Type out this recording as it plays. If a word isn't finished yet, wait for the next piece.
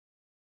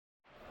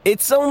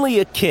It's only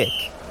a kick,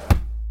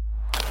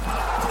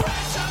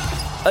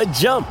 a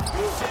jump,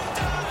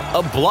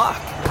 a block.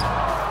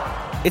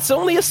 It's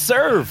only a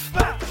serve.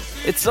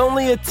 It's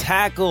only a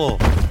tackle,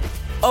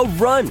 a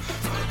run.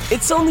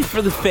 It's only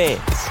for the fans.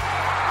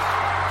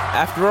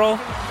 After all,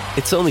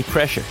 it's only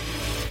pressure.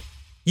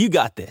 You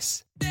got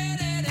this.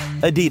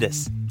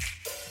 Adidas.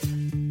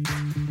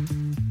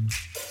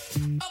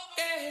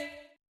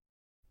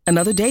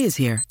 Another day is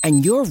here,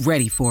 and you're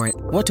ready for it.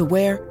 What to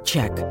wear?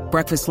 Check.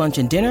 Breakfast, lunch,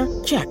 and dinner?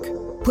 Check.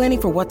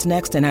 Planning for what's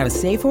next and how to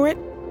save for it?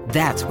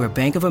 That's where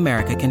Bank of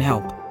America can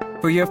help.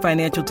 For your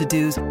financial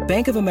to-dos,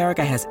 Bank of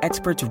America has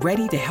experts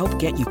ready to help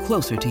get you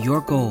closer to your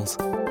goals.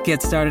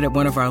 Get started at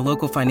one of our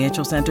local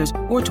financial centers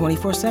or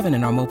 24/7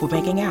 in our mobile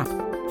banking app.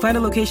 Find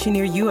a location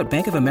near you at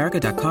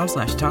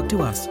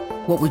bankofamerica.com/talktous.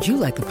 What would you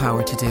like the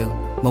power to do?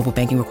 Mobile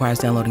banking requires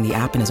downloading the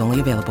app and is only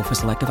available for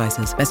select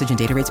devices. Message and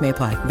data rates may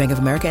apply. Bank of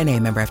America N.A.,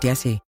 member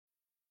FDIC.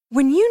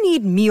 When you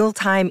need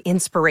mealtime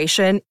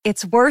inspiration,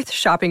 it's worth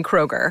shopping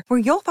Kroger, where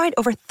you'll find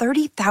over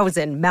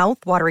 30,000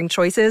 mouth-watering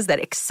choices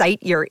that excite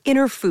your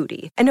inner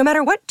foodie. And no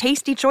matter what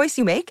tasty choice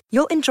you make,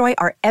 you'll enjoy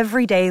our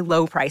everyday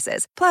low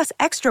prices, plus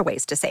extra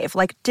ways to save,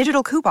 like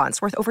digital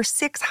coupons worth over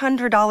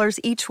 $600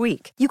 each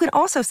week. You can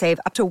also save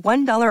up to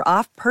 $1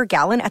 off per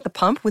gallon at the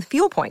pump with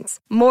fuel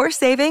points. More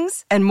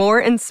savings and more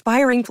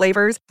inspiring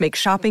flavors make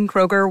shopping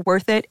Kroger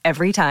worth it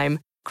every time.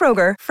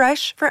 Kroger,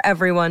 fresh for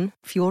everyone.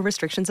 Fuel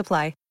restrictions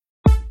apply.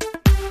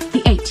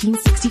 The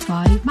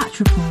 1865 Match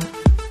Report.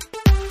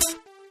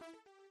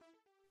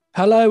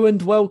 Hello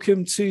and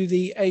welcome to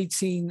the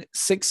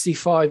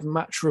 1865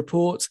 Match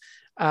Report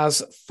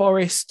as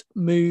Forest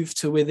move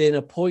to within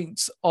a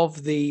point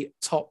of the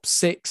top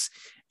six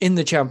in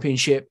the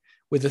Championship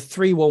with a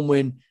 3-1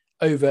 win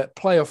over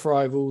playoff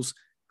rivals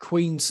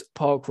Queen's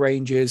Park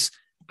Rangers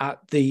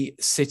at the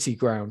City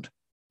Ground.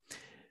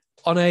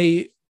 On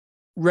a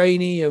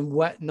rainy and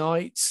wet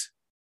night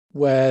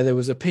where there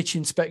was a pitch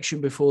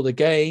inspection before the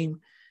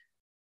game,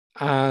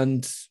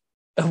 and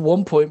at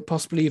one point,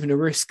 possibly even a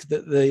risk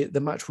that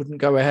the match wouldn't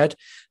go ahead.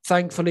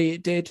 Thankfully,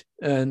 it did,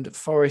 and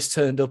Forest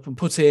turned up and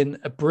put in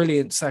a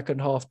brilliant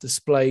second half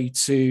display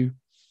to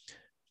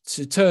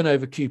turn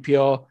over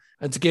QPR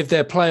and to give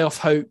their playoff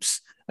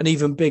hopes an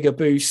even bigger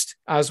boost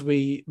as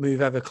we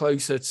move ever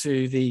closer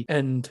to the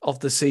end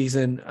of the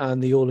season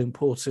and the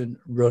all-important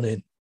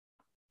run-in.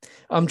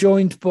 I'm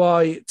joined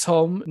by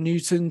Tom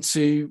Newton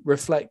to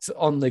reflect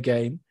on the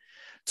game.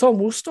 Tom,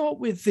 we'll start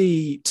with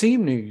the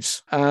team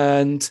news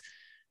and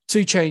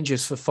two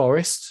changes for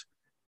Forest,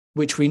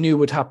 which we knew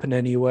would happen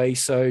anyway.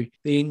 So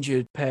the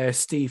injured pair,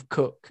 Steve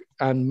Cook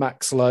and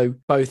Max Lowe,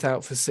 both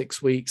out for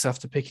 6 weeks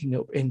after picking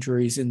up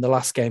injuries in the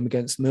last game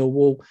against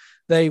Millwall.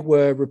 They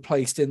were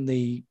replaced in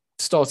the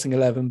starting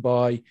 11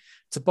 by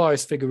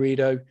Tobias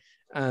Figueiredo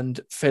and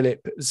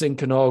Philip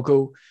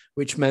Zinkernagel,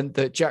 which meant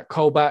that Jack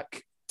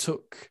Colback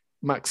took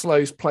Max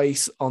Lowe's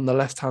place on the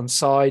left-hand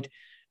side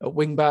at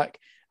wing-back,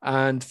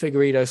 and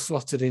Figueiredo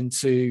slotted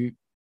into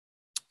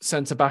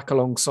centre-back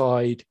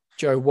alongside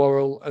Joe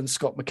Worrell and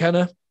Scott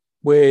McKenna,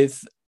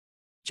 with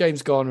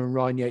James Garner and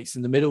Ryan Yates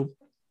in the middle.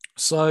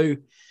 So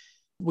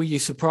were you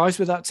surprised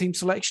with that team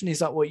selection? Is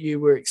that what you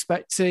were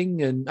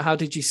expecting? And how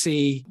did you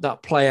see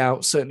that play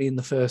out, certainly in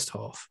the first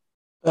half?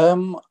 I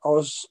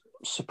was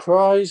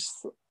surprised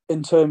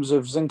in terms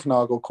of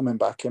Zinkernagel coming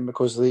back in,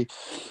 because the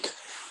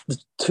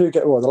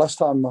last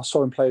time I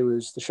saw him play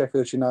was the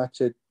Sheffield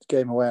United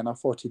game away, and I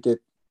thought he did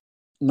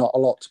not a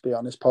lot, to be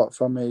honest, apart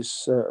from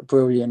his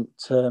brilliant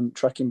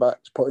tracking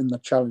back to put in the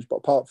challenge. But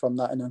apart from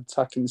that, in an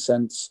attacking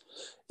sense,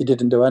 he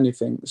didn't do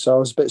anything. So I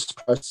was a bit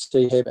surprised to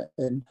see him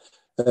in.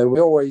 We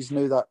always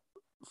knew that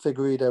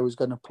Figueiredo was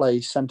going to play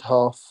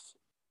centre-half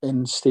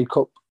in Steve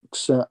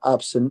Cook's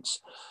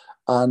absence.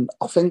 And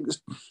I think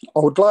I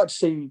would like to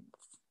see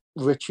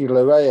Richie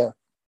Larea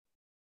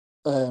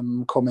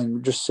come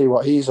in, just see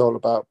what he's all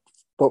about.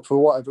 But for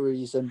whatever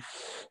reason,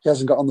 he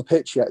hasn't got on the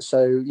pitch yet.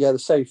 So, yeah, the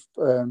safe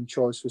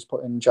choice was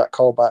putting Jack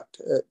Colback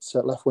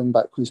at left wing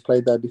back, because he's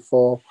played there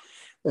before.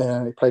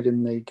 He played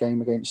in the game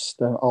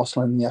against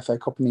Arsenal in the FA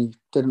Cup, and he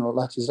didn't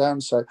let us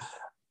down. So,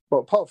 but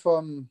apart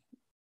from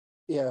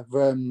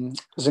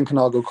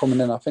Zinkernagel coming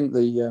in, I think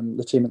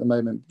the team at the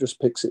moment just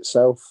picks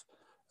itself.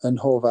 And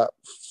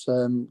Horvath's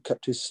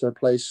kept his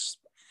place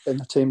in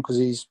the team,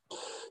 because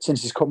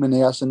since he's come in, he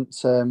hasn't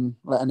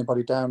let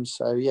anybody down.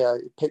 So, yeah,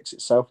 it picks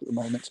itself at the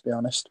moment, to be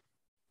honest.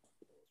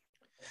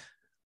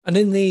 And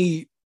in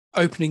the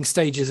opening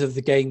stages of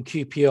the game,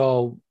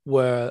 QPR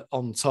were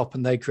on top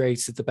and they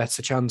created the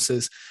better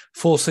chances,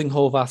 forcing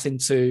Horvath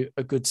into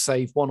a good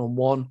save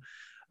one-on-one.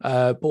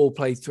 Ball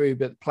played through,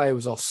 but the player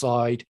was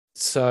offside.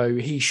 So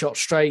he shot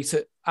straight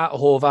at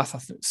Horvath. I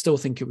still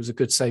think it was a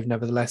good save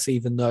nevertheless,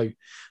 even though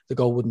the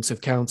goal wouldn't have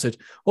counted.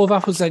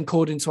 Horvath was then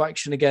called into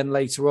action again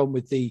later on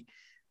with the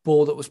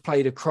ball that was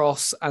played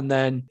across, and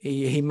then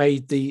he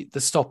made the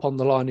stop on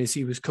the line as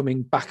he was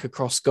coming back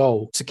across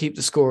goal to keep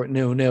the score at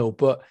 0-0.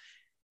 But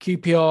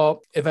QPR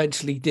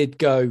eventually did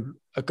go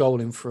a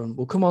goal in front.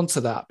 We'll come on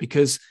to that,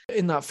 because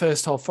in that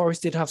first half,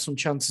 Forest did have some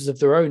chances of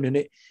their own, and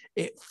it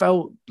it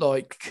felt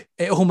like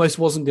it almost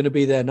wasn't going to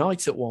be their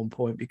night at one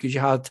point, because you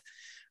had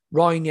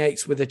Ryan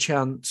Yates with a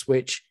chance,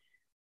 which,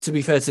 to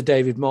be fair to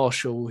David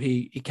Marshall,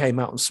 he came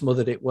out and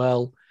smothered it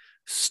well,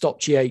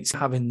 stopped Yates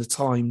having the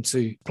time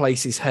to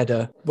place his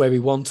header where he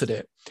wanted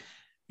it.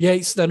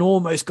 Yates then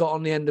almost got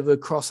on the end of a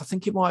cross. I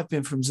think it might have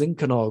been from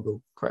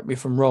Zinkernagel, correct me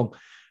if I'm wrong,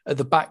 at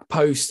the back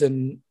post,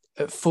 and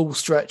at full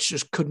stretch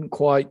just couldn't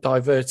quite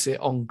divert it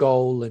on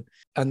goal,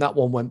 and that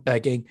one went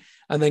begging.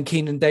 And then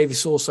Keenan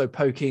Davis also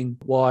poking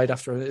wide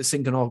after a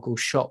Zinkernagel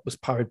shot was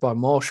parried by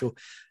Marshall.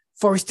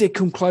 Forest did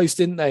come close,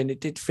 didn't they? And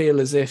it did feel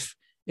as if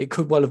it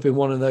could well have been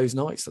one of those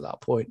nights at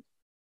that point.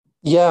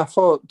 Yeah, I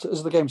thought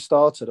as the game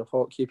started, I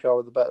thought QPR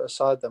were the better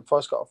side. Then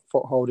Forest got a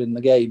foothold in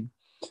the game.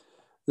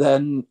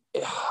 Then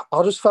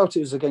I just felt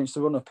it was against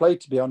the run of play,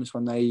 to be honest,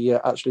 when they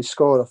actually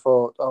scored. I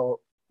thought,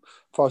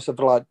 Forest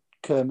had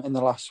in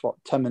the last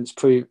 10 minutes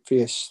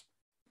previous,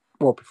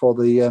 before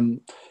the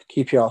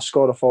QPR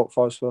scored, I thought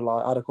Forest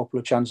were had a couple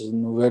of chances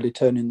and were really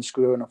turning the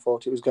screw, and I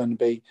thought it was going to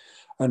be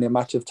only a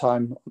matter of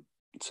time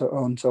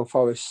until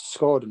Forest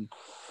scored. And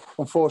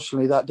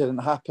unfortunately, that didn't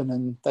happen,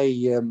 and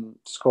they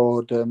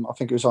scored. I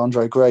think it was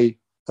Andre Gray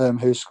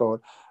who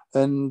scored.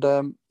 And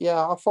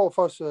I thought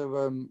Forest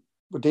were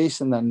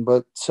decent then,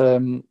 but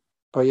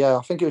yeah,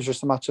 I think it was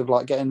just a matter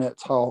of getting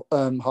it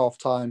half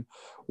time,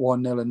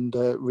 1-0 and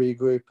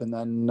regroup, and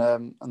then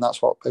and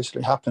that's what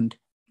basically happened.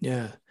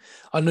 Yeah,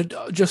 and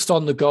just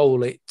on the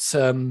goal, it's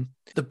the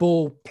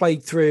ball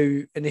played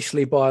through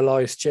initially by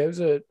Elias Joe. It was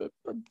a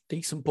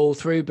decent ball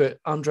through, but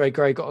Andre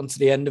Gray got onto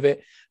the end of it.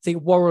 I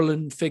think Worrell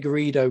and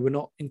Figueiredo were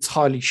not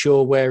entirely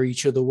sure where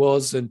each other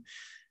was, and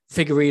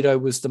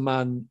Figueiredo was the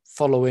man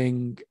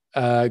following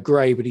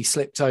Gray, but he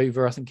slipped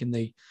over, I think, in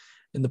the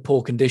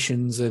poor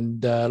conditions,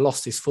 and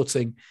lost his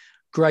footing.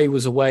 Gray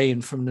was away,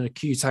 and from an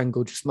acute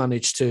angle just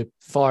managed to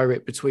fire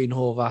it between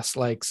Horvath's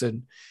legs,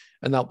 and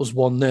that was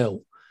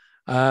 1-0.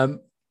 A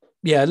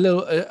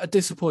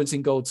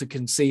disappointing goal to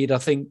concede. I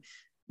think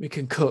we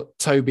can cut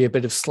Toby a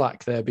bit of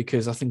slack there,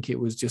 because I think it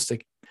was just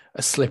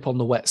a slip on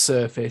the wet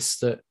surface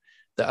that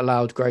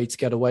allowed Gray to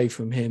get away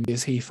from him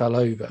as he fell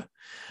over.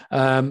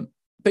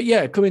 But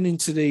yeah, coming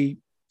into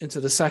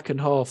the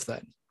second half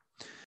then,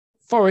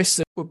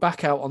 Forest were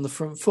back out on the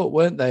front foot,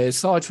 weren't they?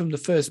 Aside from the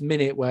first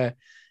minute where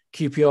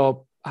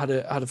QPR had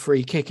a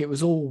free kick, it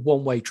was all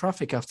one-way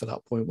traffic after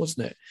that point,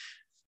 wasn't it?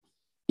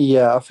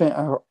 Yeah, I think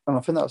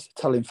that's the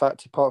telling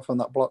fact. Apart from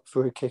that block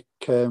free kick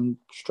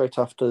straight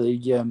after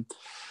the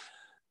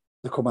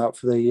come out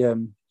for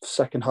the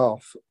second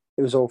half,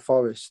 it was all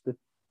Forest.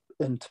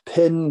 And to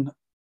pin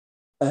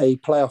a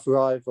playoff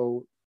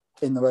rival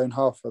in their own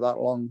half for that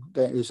long,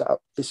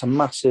 it's a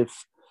massive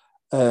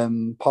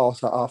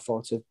part, I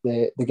thought, of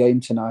the game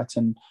tonight.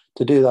 And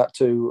to do that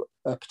to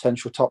a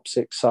potential top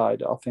six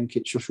side, I think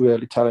it's just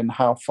really telling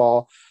how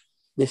far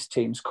this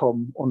team's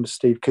come under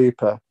Steve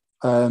Cooper.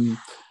 And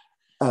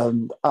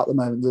at the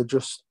moment, they're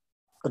just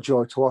a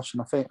joy to watch.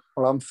 And I think,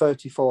 I'm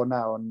 34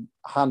 now, and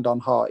hand on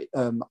heart,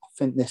 I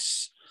think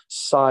this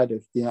side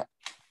of the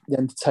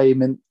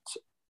entertainment,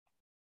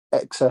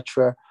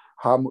 etc.,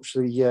 how much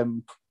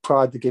the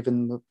pride they're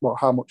given,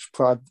 how much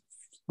pride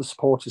the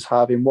supporters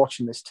have in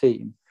watching this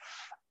team,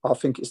 I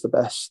think it's the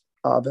best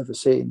I've ever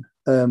seen.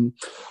 Under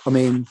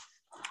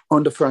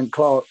Frank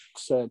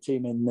Clark's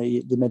team in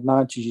the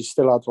mid-90s, you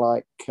still had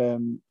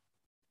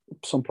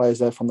some players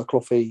there from the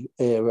Cloughy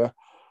era,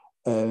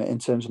 in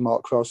terms of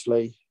Mark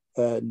Crossley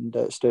and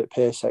Stuart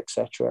Pearce,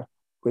 etc.,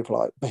 with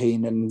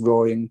Behan and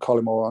Roy and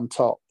Collymore on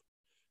top.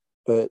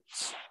 But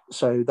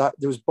so that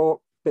there was a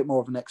bit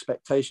more of an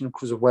expectation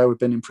because of where we've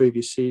been in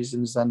previous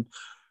seasons. Then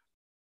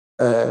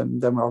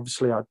we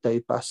obviously had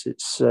Dave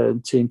Bassett's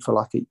team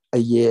for a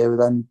year.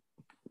 Then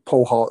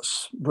Paul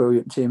Hart's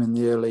brilliant team in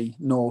the early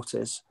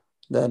noughties.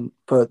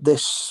 But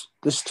this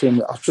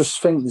team, I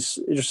just think this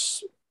is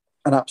just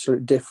an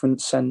absolute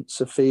different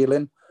sense of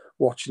feeling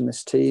watching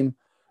this team.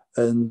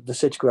 And the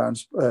City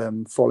grounds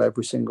full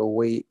every single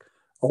week.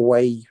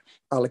 Away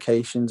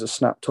allocations are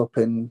snapped up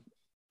in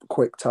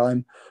quick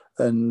time.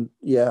 And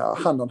yeah,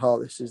 hand on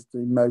heart, this is the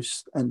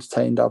most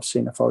entertained I've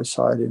seen a Forest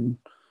side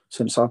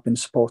since I've been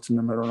supporting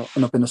them,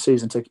 and I've been a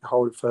season ticket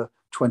holder for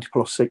 20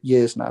 plus 6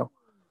 years now.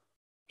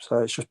 So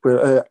it's just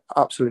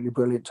absolutely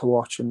brilliant to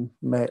watch, and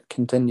may it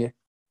continue.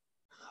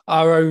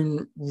 Our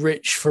own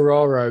Rich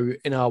Ferraro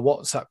in our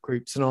WhatsApp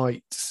group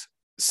tonight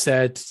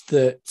said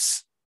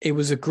that it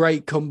was a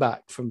great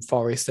comeback from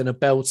Forest and a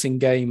belting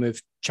game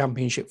of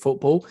Championship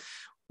football.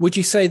 Would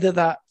you say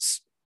that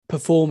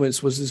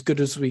performance was as good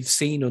as we've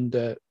seen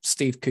under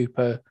Steve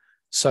Cooper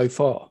so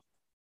far?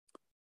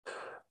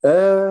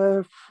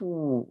 Yeah,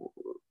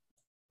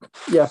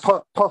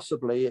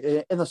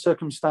 possibly in the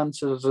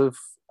circumstances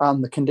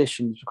and the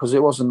conditions, because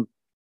it wasn't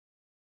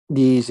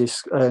the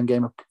easiest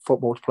game of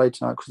football to play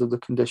tonight because of the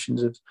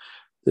conditions of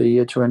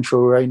the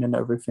torrential rain and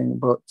everything.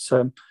 But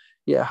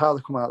how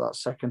they come out that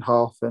second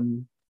half,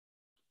 and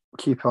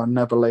QPR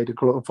never laid a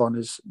glove on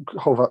his.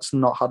 Horvath's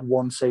not had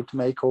one save to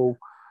make all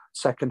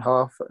second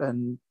half,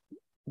 and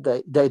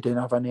they didn't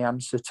have any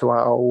answer to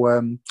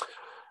our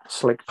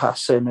slick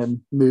passing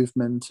and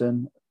movement,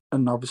 and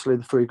obviously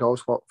the 3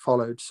 goals what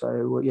followed.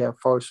 So yeah,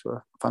 Forest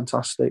were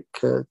fantastic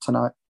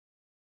tonight.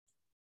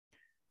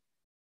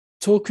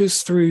 Talk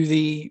us through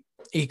the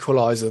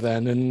equaliser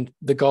then, and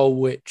the goal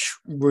which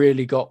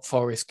really got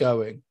Forest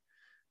going.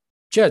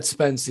 Jed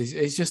Spence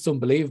is just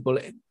unbelievable.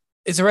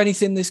 Is there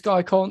anything this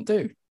guy can't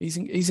do? He's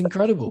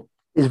incredible.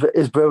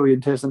 He's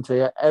brilliant, isn't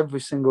he? Every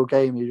single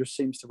game, he just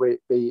seems to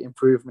be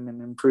improving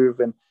and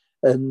improving.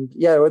 And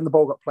yeah, when the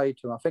ball got played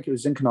to him, I think it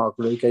was Zinchenko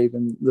who gave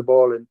him the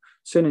ball, and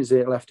as soon as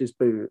it left his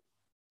boot,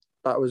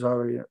 that was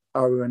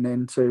arrowing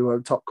into a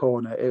top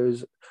corner.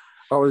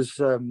 I was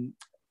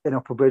in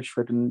Upper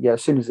Bridgeford, and yeah,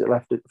 as soon as it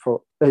left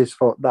his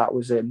foot, that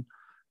was in.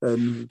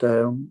 And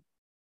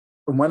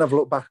when I've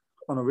looked back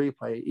on a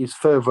replay, he's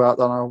further out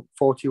than I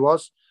thought he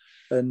was.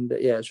 And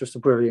yeah, it's just a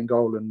brilliant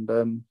goal.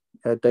 And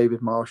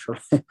David Marshall,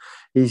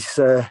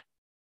 I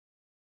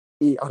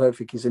don't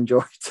think he's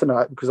enjoyed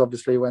tonight because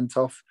obviously he went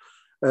off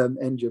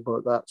injured,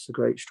 but that's a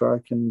great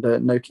strike, and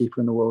no keeper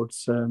in the world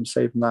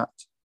saving that.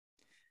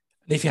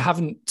 If you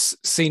haven't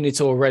seen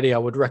it already, I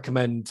would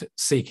recommend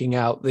seeking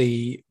out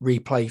the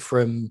replay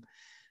from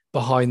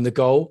behind the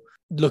goal,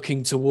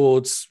 looking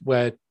towards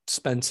where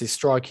Spence is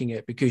striking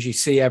it, because you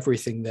see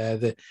everything there,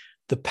 the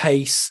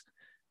pace,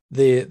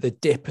 the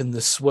dip and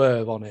the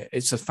swerve on it.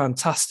 It's a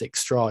fantastic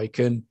strike,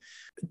 and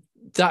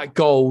that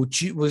goal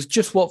was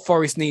just what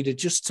Forest needed,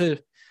 just to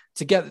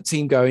get the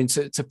team going,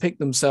 to pick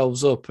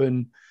themselves up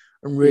and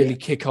really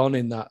kick on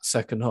in that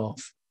second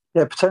half.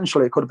 Yeah,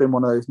 potentially it could have been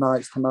one of those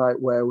nights tonight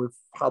where we've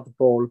had the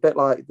ball, a bit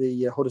like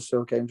the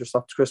Huddersfield game just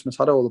after Christmas,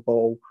 had all the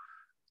ball,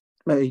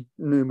 made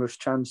numerous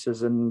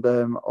chances, and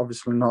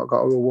obviously not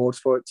got rewards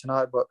for it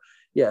tonight. But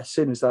yeah, as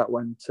soon as that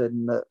went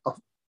in,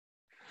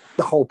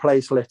 the whole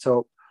place lit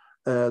up,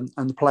 and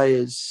the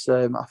players,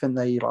 I think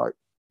they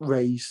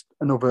raised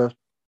another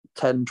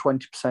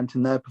 10-20%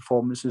 in their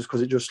performances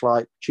because it just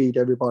G'd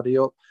everybody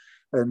up.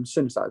 And as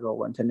soon as that goal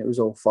went in, it was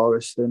all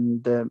Forest,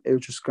 and it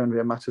was just going to be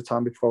a matter of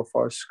time before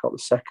Forest got the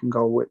second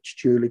goal, which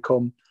duly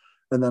come,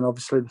 and then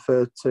obviously the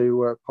third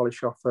to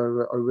polish off a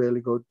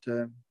really good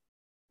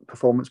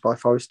performance by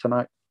Forest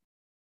tonight.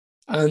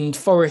 And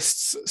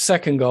Forest's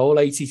second goal,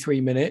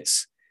 83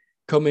 minutes,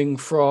 coming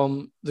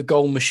from the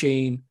goal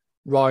machine,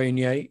 Ryan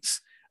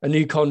Yates. A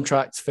new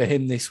contract for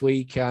him this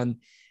week, and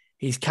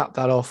he's capped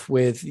that off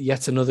with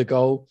yet another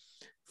goal.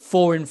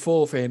 4 in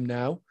 4 for him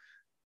now.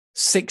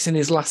 6 in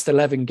his last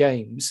 11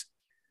 games.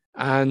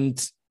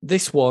 And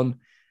this one,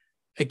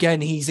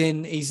 again, he's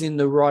in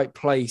the right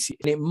place.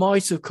 And it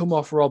might have come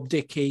off Rob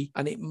Dickey,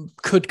 and it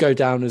could go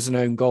down as an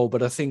own goal,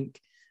 but I think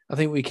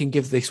we can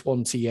give this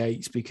one to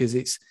Yates because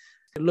it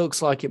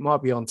looks like it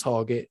might be on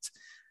target,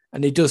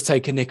 and it does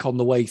take a nick on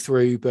the way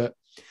through, but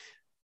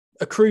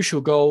a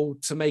crucial goal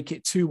to make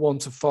it 2-1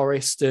 to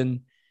Forest,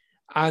 and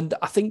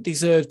I think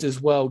deserved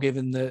as well,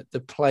 given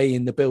the play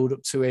in the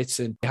build-up to it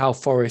and how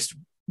Forest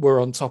were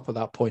on top of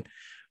that point.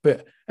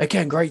 But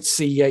again, great to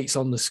see Yates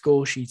on the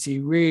score sheet. He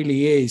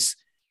really is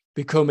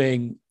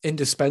becoming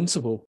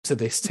indispensable to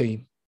this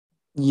team.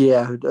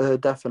 Yeah,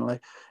 definitely.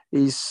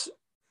 He's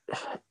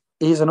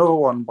another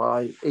one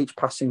by each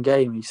passing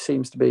game. He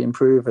seems to be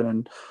improving.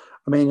 And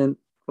I mean, in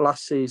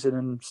last season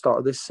and start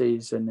of this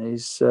season,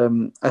 his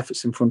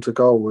efforts in front of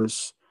goal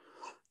was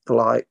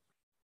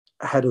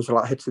headers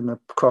were hitting the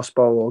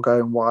crossbar or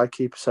going wide,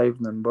 keeper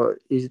saving them. But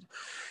he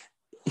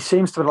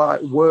seems to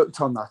have worked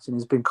on that, and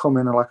he's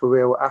becoming a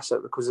real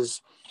asset,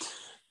 because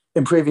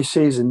in previous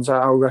seasons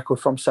our record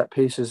from set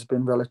pieces has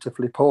been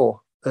relatively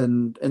poor,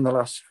 and in the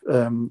last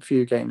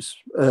few games,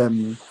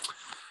 the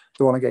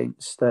one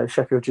against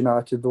Sheffield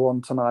United, the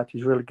one tonight,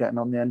 he's really getting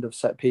on the end of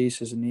set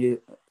pieces, and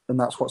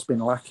that's what's been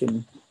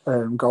lacking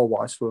goal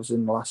wise for us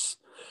in the last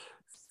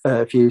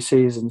few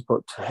seasons.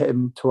 But to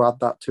him to add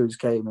that to his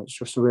game, it's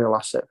just a real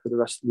asset for the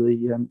rest of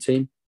the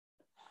team.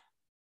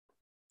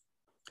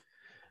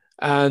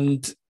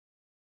 And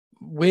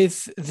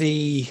with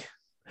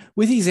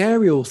his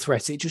aerial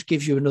threat, it just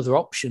gives you another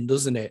option,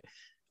 doesn't it?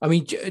 I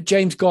mean,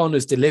 James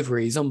Garner's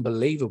delivery is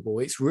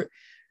unbelievable.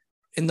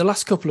 In the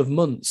last couple of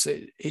months,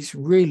 it's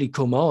really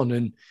come on.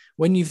 And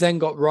when you've then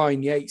got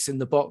Ryan Yates in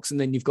the box, and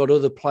then you've got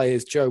other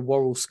players, Joe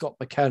Worrell, Scott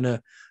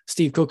McKenna,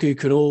 Steve Cook, who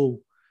can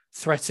all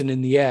threaten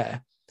in the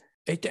air,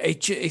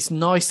 it's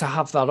nice to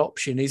have that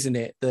option, isn't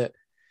it? That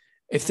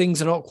if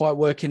things are not quite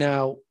working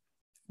out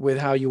with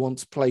how you want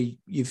to play,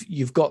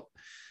 you've got,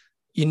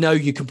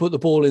 you can put the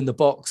ball in the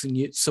box,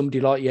 and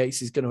somebody like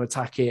Yates is going to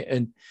attack it,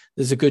 and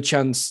there's a good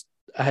chance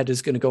a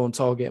header's going to go on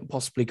target and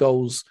possibly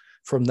goals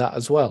from that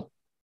as well.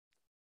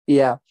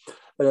 Yeah.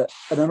 And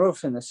another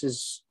thing, this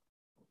is,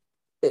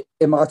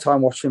 in my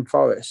time watching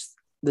Forest,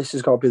 this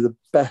has got to be the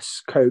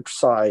best coached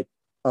side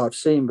I've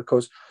seen,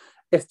 because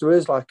if there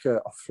is a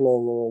flaw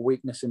or a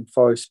weakness in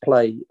Forest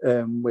play,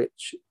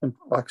 which,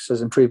 like I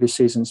says, in previous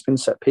seasons, it's been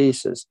set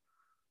pieces,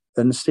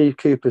 then Steve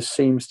Cooper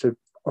seems to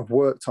have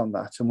worked on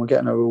that, and we're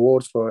getting our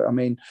rewards for it. I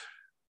mean,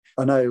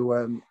 I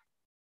know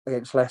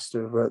against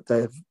Leicester,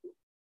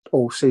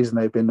 all season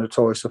they've been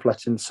notorious of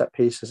letting set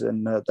pieces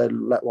in. They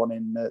let one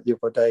in the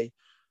other day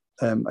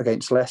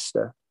against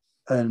Leicester,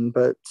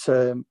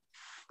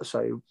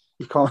 So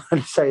you can't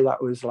really say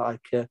that was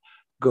like a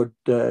good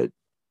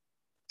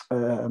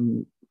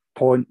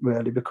point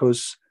really,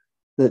 because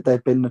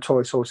they've been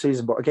notorious all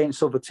season. But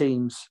against other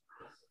teams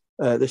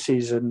this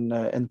season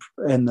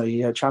in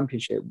the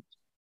Championship,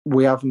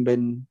 we haven't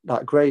been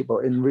that great.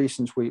 But in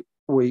recent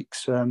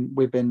weeks,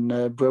 we've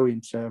been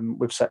brilliant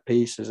with set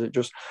pieces. It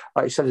just,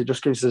 like you said, it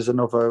just gives us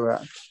another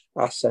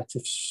asset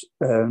if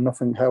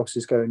nothing else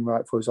is going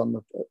right for us on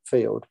the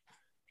field.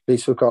 At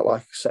least we've got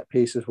like set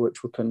pieces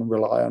which we can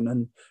rely on,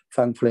 and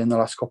thankfully in the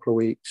last couple of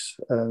weeks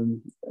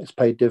it's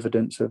paid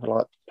dividends of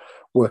like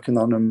working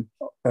on them,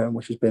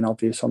 which has been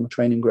obvious on the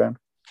training ground.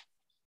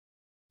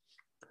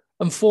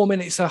 And 4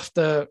 minutes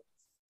after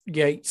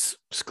Yates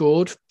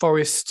scored,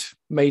 Forest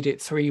made it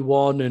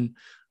 3-1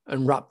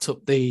 and wrapped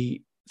up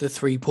the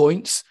 3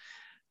 points.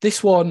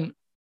 This one,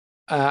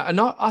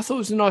 and I thought it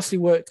was a nicely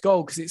worked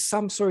goal because it's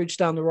Sam Surridge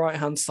down the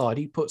right-hand side.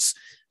 He puts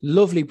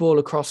lovely ball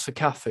across for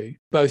Cafu.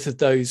 Both of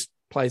those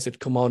players had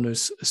come on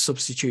as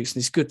substitutes,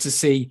 and it's good to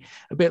see,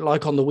 a bit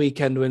like on the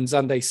weekend when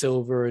Xande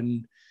Silva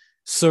and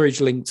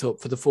Surridge linked up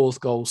for the 4th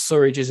goal.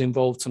 Surridge is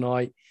involved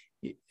tonight,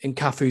 and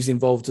Cafu's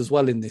involved as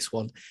well in this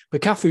one.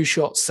 But Cafu's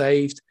shot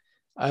saved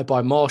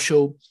by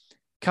Marshall.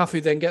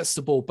 Cafu then gets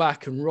the ball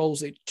back and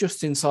rolls it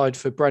just inside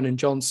for Brennan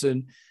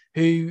Johnson,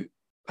 who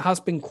has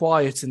been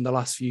quiet in the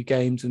last few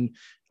games, and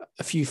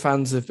a few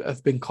fans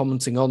have been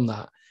commenting on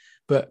that.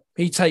 But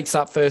he takes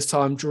that first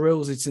time,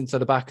 drills it into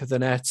the back of the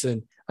net,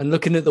 and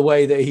looking at the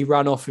way that he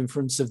ran off in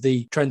front of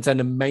the Trent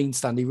Enham main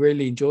stand, he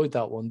really enjoyed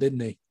that one,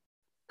 didn't he?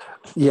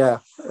 Yeah,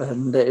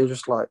 and it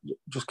was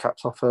just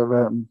capped off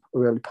a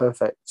really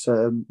perfect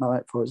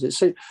night for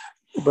us.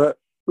 But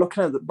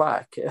looking at the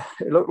back,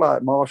 it looked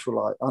like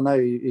Marshall. Like, I know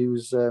he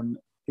was on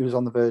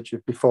the verge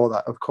of, before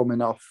that, of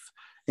coming off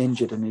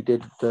injured, and he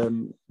did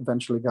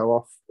eventually go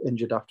off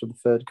injured after the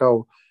 3rd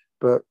goal.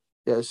 But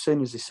yeah, as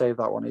soon as he saved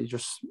that one, it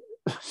just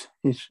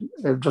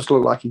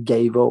looked like he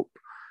gave up.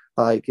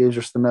 Like, it was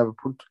just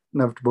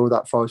inevitable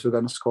that Forest were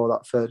going to score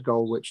that 3rd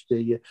goal, which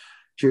they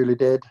duly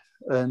did.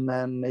 And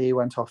then he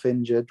went off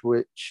injured,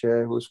 which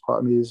was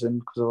quite amusing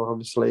because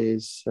obviously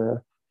his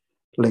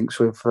links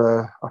with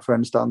our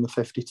friends down the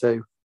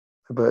 52.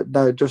 But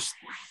no, just,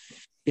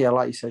 yeah,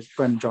 like you said,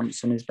 Brendan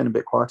Johnson has been a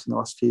bit quiet in the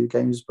last few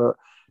games, but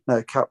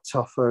no, capped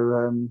off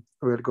a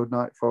really good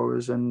night for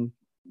us and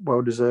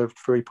well-deserved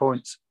 3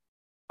 points.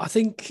 I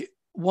think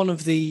one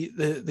of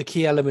the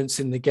key elements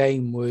in the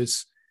game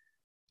was,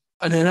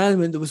 and an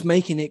element that was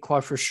making it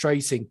quite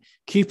frustrating,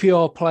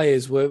 QPR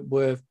players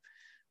were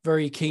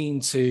very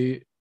keen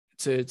to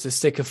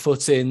stick a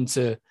foot in,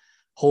 to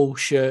haul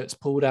shirts,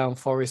 pull down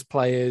Forest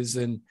players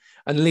and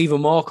leave a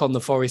mark on the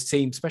Forest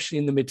team, especially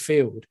in the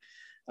midfield.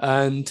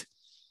 And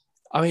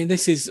I mean,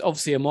 this is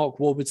obviously a Mark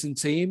Warburton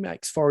team,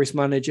 ex-Forest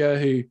manager,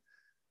 who,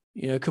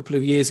 you know, a couple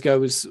of years ago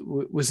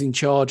was in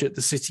charge at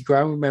the City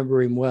Ground,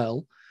 remember him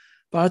well.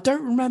 But I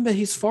don't remember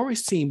his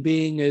Forest team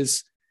being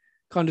as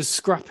kind of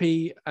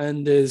scrappy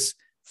and as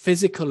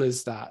physical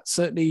as that.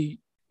 Certainly,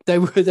 they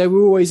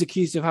were always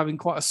accused of having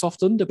quite a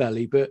soft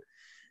underbelly, but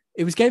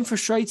it was getting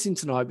frustrating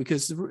tonight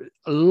because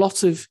a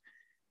lot of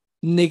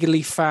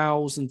niggly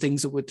fouls and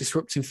things that were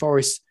disrupting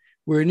Forest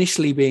were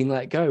initially being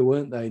let go,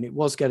 weren't they? And it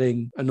was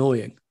getting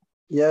annoying.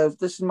 Yeah,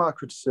 this is my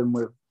criticism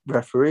with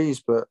referees,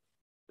 but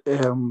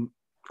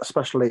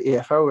especially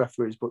EFL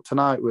referees. But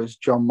tonight was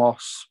John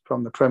Moss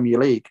from the Premier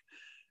League,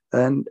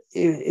 and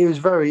it was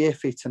very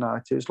iffy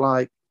tonight. It was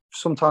like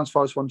sometimes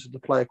Forest wanted to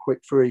play a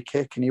quick free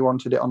kick and he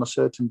wanted it on a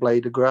certain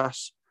blade of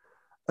grass.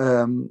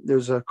 There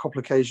was a couple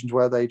of occasions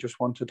where they just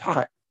wanted to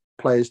hack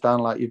players down,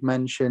 like you've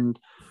mentioned.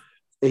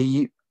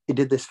 He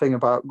did this thing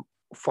about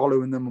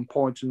following them and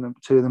pointing them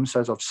to them,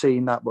 says, I've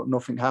seen that, but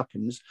nothing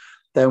happens.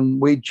 Then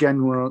we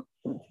generally,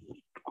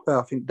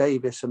 I think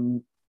Davis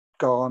and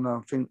Garner,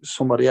 I think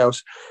somebody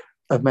else,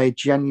 have made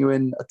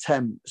genuine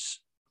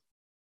attempts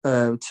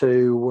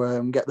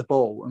to get the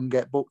ball and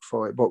get booked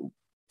for it. But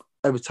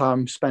every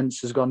time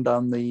Spence has gone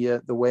down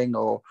the wing,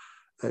 or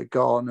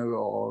Garner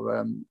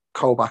or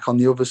Colback on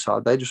the other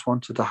side, they just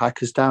wanted to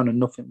hack us down and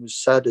nothing was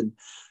said. And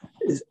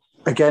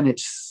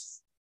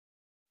it's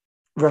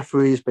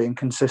referees being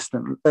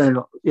consistently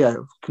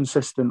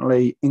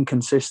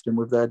inconsistent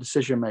with their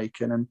decision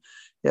making. And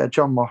yeah,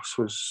 John Moss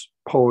was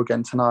poor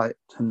again tonight.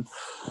 And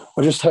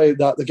I just hope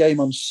that the game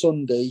on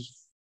Sunday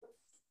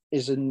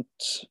isn't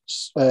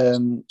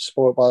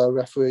spoiled by a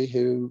referee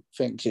who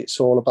thinks it's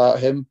all about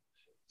him.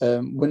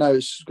 We know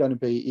it's going to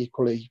be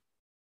equally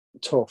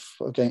tough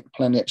against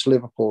playing against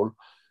Liverpool,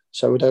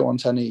 so we don't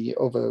want any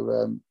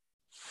other.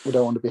 We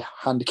don't want to be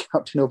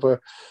handicapped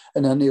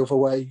in any other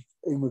way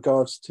in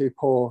regards to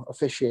poor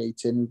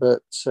officiating.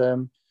 But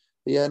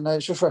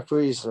it's just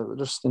referees,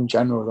 just in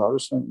general. I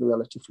just think they're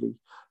relatively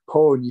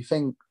poor. And you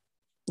think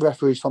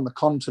referees from the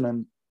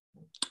continent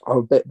are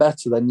a bit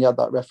better than you had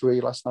that referee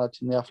last night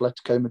in the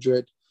Atletico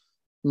Madrid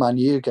Man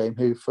U game,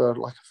 who for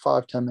like a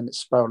 5-10 minute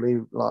spell, he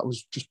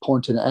was just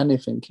pointing at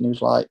anything, and he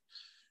was like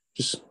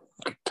just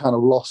kind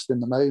of lost in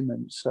the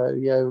moment. So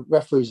yeah,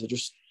 referees are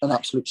just an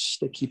absolute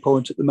sticky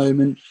point at the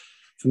moment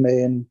for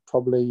me and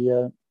probably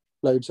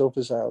loads of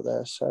others out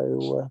there.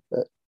 So,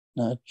 but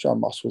no,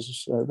 John Moss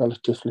was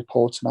relatively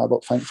poor tonight,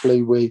 but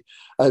thankfully we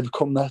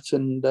overcome that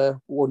and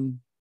won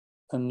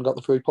and got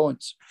the 3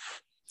 points.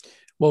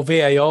 Well,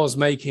 VAR is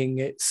making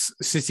its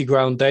City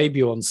Ground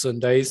debut on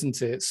Sunday,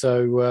 isn't it?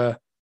 So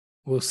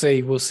we'll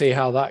see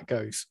how that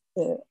goes.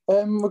 Yeah.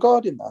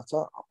 Regarding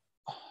that,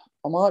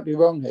 I might be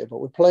wrong here, but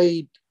we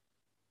played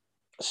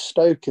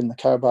Stoke in the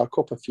Carabao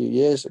Cup a few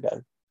years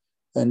ago,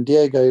 and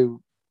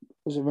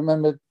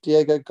remember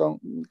Diego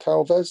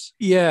Calves?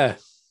 Yeah.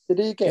 Did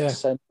he get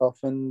sent off?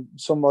 And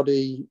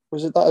somebody,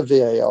 was it that a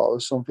VAR or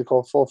something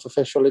called fourth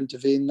official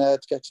intervened there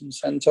to get him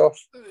sent off?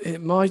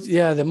 It might,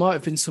 there might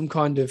have been some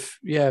kind of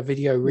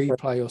video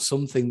replay or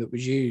something that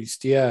was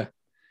used. Yeah,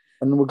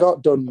 and we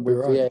got done with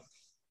right. VAR.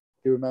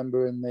 You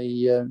remember in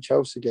the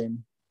Chelsea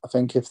game? I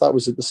think if that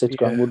was at the City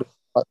Ground, we'd have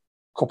had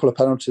a couple of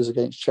penalties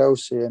against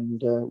Chelsea,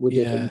 and we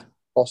didn't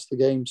lost the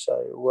game.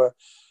 So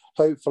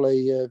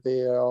hopefully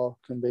VAR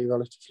can be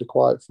relatively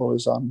quiet for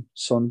us on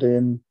Sunday,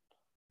 and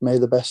may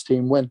the best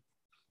team win.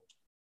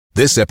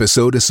 This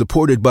episode is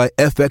supported by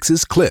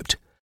FX's Clipped,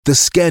 the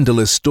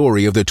scandalous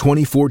story of the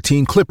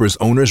 2014 Clippers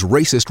owner's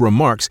racist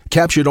remarks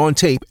captured on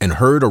tape and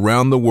heard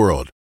around the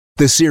world.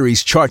 The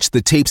series charts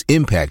the tape's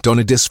impact on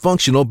a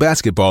dysfunctional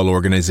basketball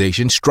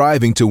organization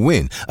striving to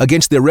win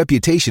against their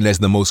reputation as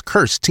the most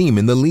cursed team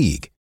in the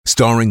league.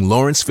 Starring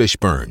Lawrence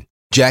Fishburne,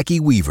 Jackie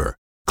Weaver,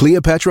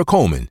 Cleopatra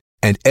Coleman,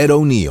 and Ed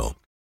O'Neill.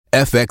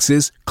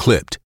 FX's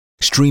Clipped,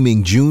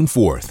 streaming June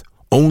 4th.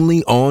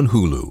 Only on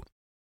Hulu.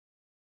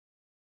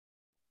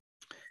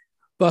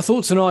 But I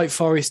thought tonight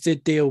Forest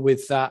did deal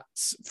with that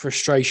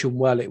frustration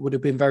well. It would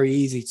have been very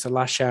easy to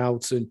lash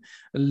out and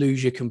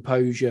lose your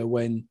composure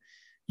when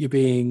you're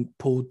being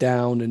pulled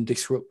down and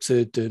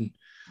disrupted and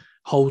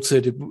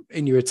halted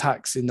in your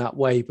attacks in that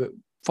way. But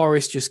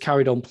Forest just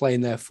carried on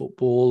playing their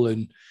football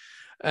and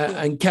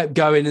kept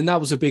going. And that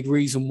was a big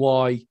reason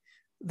why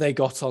they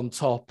got on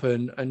top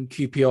and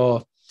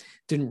QPR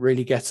didn't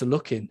really get a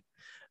look in.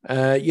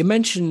 You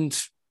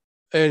mentioned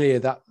earlier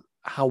that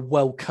how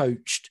well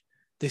coached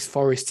this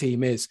Forest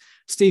team is.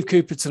 Steve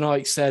Cooper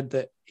tonight said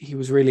that he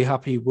was really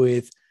happy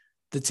with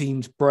the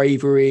team's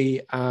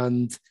bravery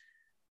and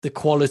the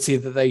quality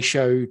that they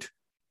showed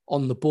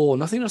on the ball.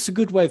 And I think that's a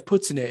good way of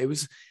putting it.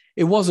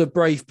 It was a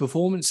brave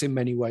performance in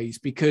many ways,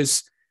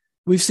 because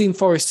we've seen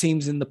Forest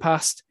teams in the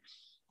past,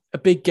 a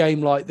big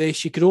game like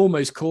this, you could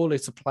almost call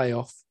it a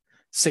playoff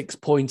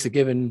 6-pointer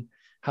given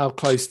how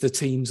close the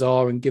teams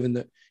are and given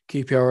that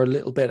QPR are a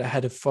little bit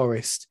ahead of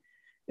Forest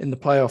in the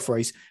playoff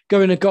race.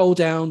 Going a goal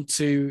down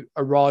to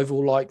a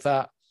rival like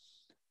that,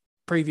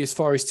 previous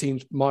Forest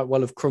teams might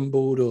well have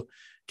crumbled or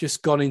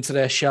just gone into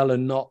their shell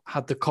and not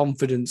had the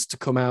confidence to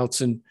come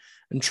out and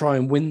try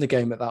and win the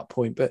game at that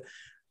point. But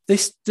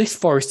this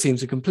Forest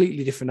team's a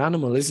completely different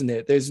animal, isn't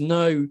it? There's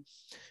no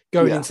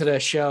going into their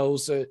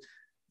shells.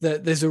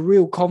 There's a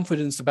real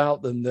confidence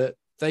about them that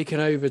they can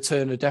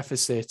overturn a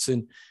deficit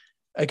and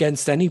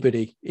against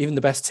anybody, even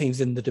the best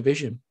teams in the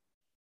division.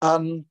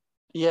 And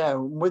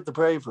with the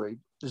bravery,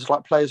 there's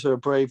like players who are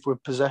brave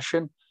with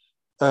possession.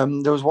 There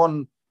was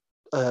one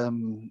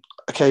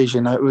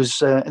occasion, it was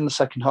in the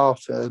second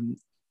half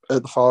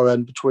at the far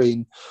end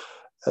between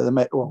in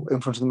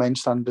front of the main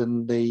stand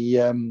and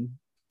the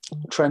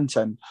Trent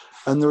end,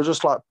 and they were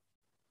just like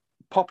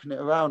popping it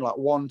around like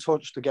one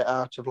touch to get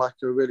out of like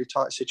a really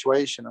tight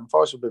situation. And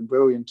Forest have been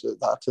brilliant at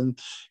that. And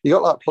you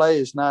got like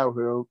players now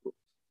who are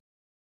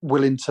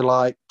willing to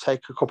like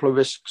take a couple of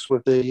risks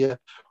with the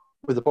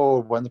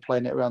ball when they're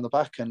playing it around the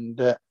back, and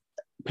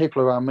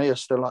people around me are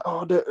still like,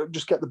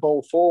 just get the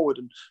ball forward.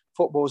 And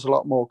football is a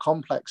lot more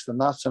complex than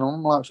that. And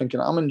I'm like thinking,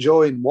 I'm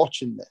enjoying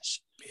watching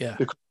this,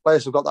 because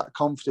players have got that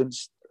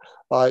confidence.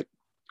 Like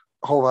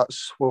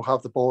Horvaths will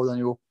have the ball, then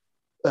you'll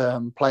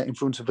play it in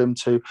front of him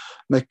to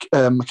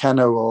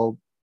McKenna, or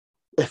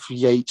if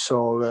Yates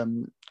or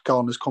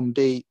Garner's come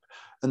deep,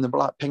 and they're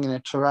like pinging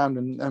it around,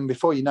 and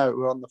before you know it,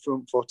 we're on the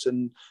front foot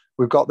and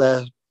we've got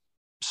their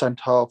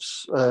centre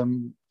halves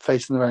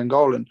facing their own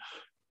goal. And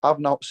I've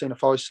not seen a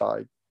Forest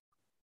side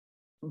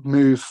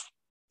move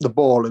the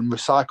ball and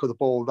recycle the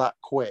ball that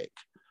quick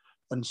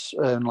and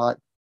like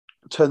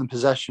turn the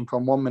possession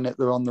from 1 minute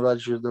they're on the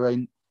edge of their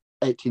own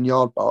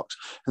 18-yard box,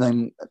 and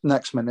then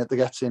next minute they're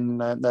getting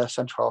their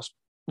centre halves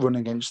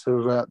running against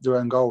their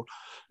own goal.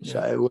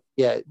 So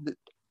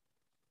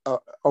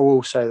I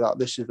will say that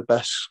this is the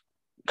best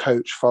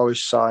coach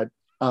Forest side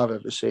I've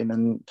ever seen,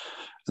 and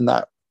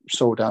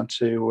that's all down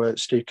to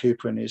Steve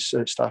Cooper and his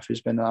staff.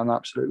 Has been an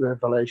absolute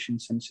revelation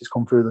since he's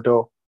come through the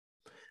door.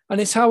 And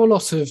it's how a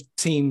lot of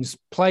teams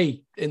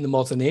play in the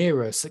modern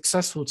era,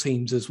 successful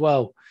teams as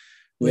well,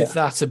 with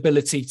that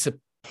ability to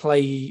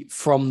play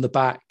from the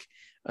back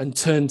and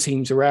turn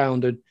teams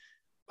around. And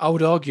I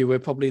would argue we're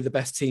probably the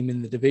best team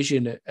in the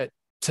division at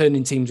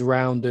turning teams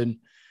around and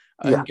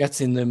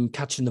catching them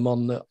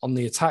on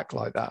the attack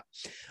like that.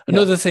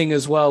 Another thing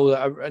as well,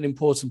 an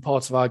important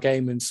part of our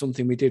game and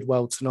something we did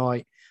well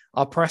tonight,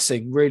 our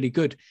pressing, really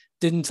good.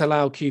 Didn't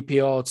allow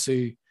QPR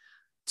to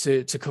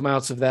to come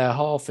out of their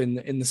half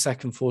in the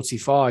second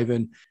 45,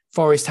 and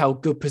Forest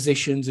held good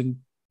positions and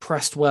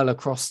pressed well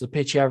across the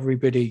pitch,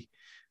 everybody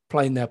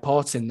playing their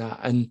part in that.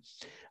 And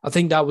I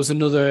think that was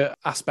another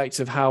aspect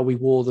of how we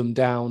wore them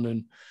down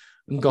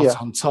and got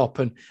on top.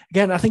 And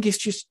again, I think it's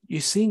just,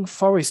 you're seeing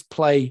Forest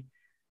play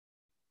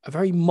a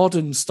very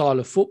modern style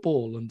of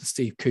football under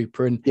Steve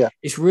Cooper, and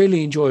it's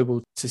really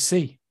enjoyable to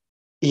see.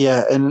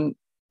 Yeah, and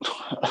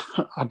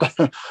I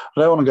don't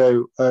want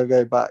to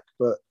go back,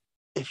 but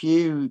if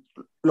you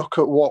look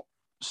at what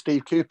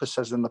Steve Cooper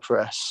says in the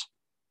press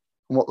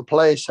and what the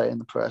players say in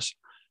the press,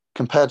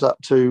 compared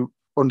that to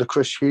under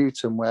Chris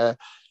Hughton, where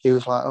he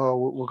was like,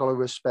 "Oh, we've got to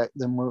respect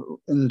them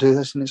and do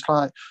this," and it's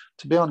like,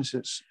 to be honest,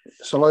 it's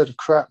a load of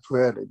crap,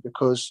 really,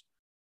 because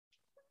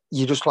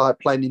you just like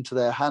playing into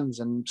their hands.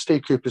 And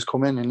Steve Cooper's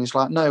come in and he's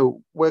like,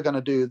 "No, we're going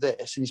to do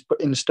this," and he's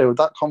instilled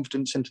that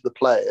confidence into the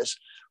players,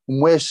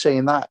 and we're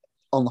seeing that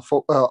on the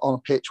on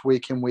a pitch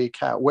week in,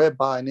 week out. We're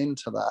buying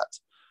into that,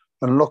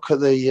 and look at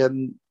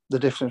the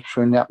difference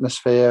between the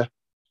atmosphere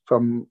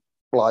from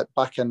like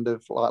back end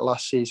of like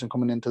last season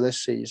coming into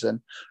this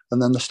season,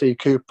 and then the Steve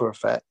Cooper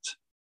effect.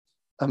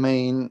 I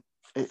mean,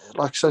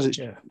 like I says, it's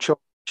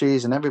chalk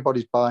cheese, and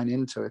everybody's buying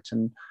into it.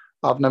 And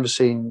I've never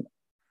seen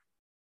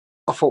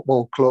a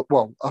football club.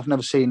 Well, I've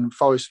never seen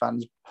Forest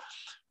fans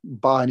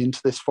buying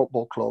into this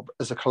football club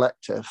as a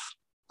collective,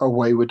 a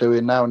way we're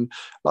doing now. And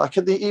like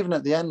even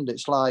at the end,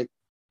 it's like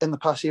in the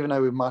past, even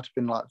though we might have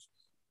been like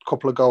a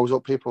couple of goals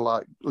up, people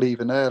like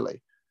leaving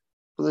early,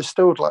 but there's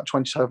still like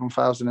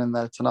 27,000 in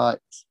there tonight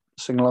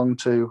sing along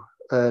to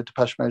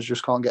Depeche Mode,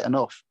 Just Can't Get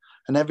Enough,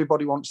 and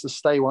everybody wants to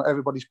stay.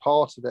 Everybody's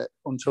part of it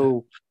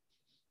until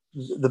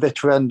the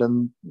bitter end,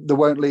 and they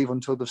won't leave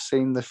until they've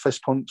seen the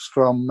fist pumps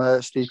from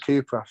Steve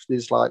Cooper after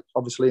he's like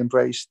obviously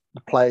embraced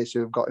the players who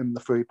have got him the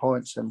 3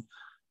 points, and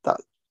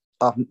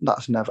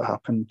that's never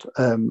happened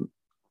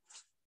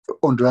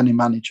under any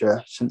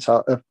manager since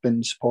I've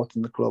been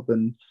supporting the club,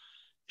 and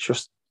it's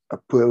just a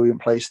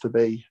brilliant place to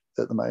be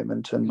at the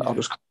moment. And I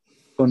just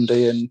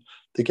Sunday and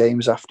the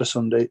games after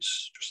Sunday,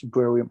 it's just a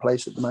brilliant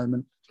place at the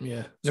moment.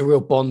 Yeah, there's a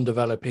real bond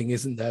developing,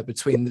 isn't there,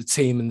 between the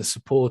team and the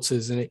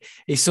supporters, and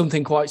it's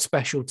something quite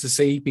special to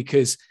see,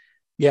 because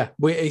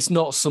it's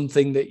not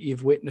something that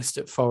you've witnessed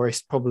at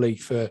Forest probably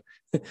for,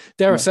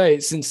 dare I say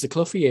it, since the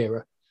Cloughie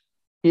era.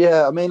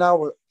 Yeah, I mean, I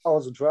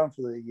wasn't around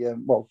for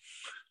the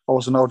I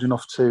wasn't old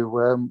enough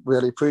to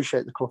really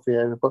appreciate the Cloughie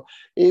era, but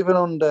even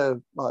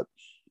under like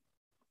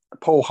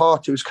Paul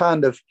Hart, it was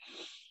kind of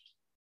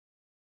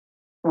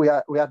we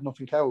had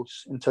nothing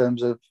else in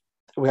terms of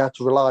we had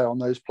to rely on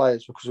those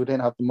players because we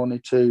didn't have the money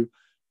to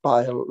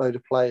buy a load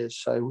of players,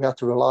 so we had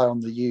to rely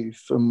on the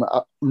youth and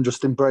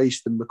just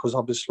embrace them because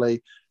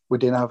obviously we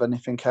didn't have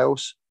anything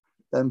else.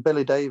 And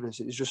Billy Davies,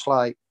 it was just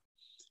like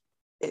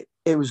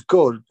it was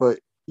good, but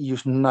you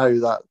just know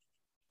that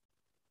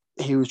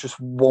he was just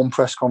one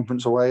press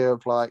conference away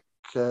of like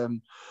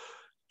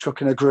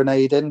chucking a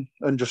grenade in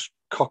and just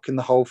cocking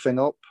the whole thing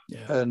up.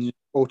 Yeah. And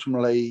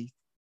ultimately,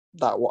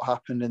 that what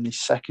happened in his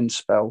second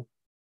spell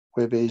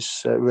with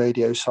his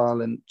radio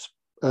silent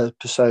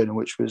persona,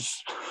 which was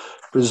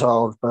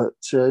bizarre. But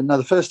no,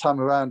 the first time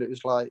around, it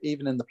was like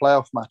even in the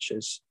playoff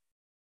matches,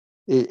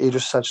 he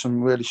just said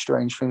some really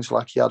strange things.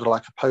 Like he had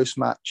like a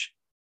post-match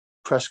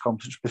press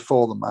conference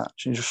before the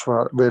match, and just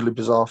really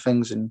bizarre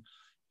things. And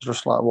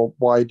just like, well,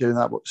 why are you doing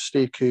that? But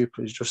Steve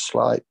Cooper is just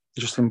like,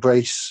 he just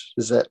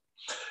embraces it.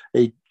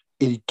 He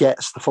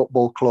gets the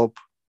football club,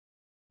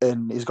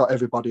 and he's got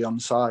everybody on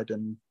side.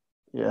 And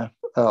yeah,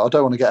 I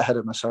don't want to get ahead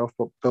of myself,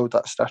 but build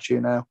that statue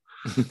now.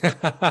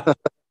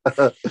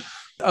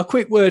 A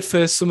quick word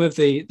for some of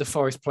the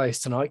Forest players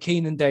tonight.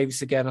 Keenan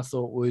Davis again, I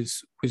thought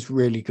was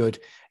really good.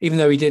 Even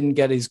though he didn't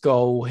get his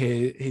goal,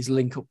 his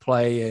link-up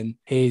play and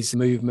his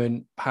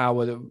movement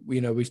power that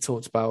we've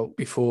talked about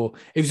before,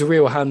 it was a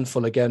real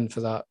handful again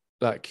for that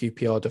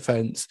QPR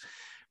defence.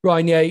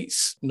 Ryan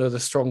Yates, another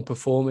strong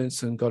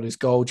performance and got his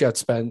goal. Jed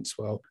Spence,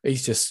 well,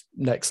 he's just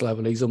next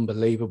level. He's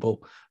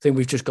unbelievable. I think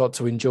we've just got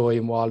to enjoy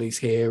him while he's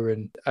here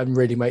and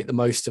really make the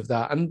most of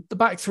that. And the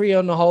back three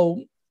on the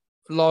whole,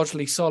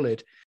 largely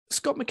solid.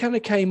 Scott McKenna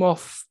came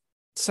off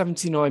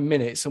 79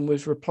 minutes and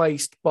was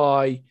replaced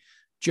by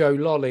Joe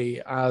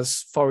Lolly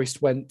as Forest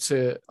went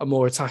to a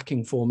more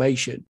attacking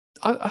formation.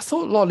 I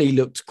thought Lolly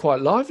looked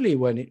quite lively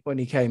when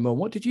he came on.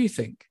 What did you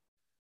think?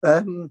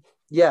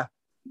 Yeah.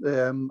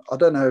 I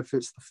don't know if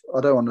it's...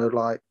 I don't want to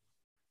like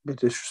be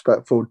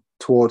disrespectful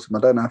towards him. I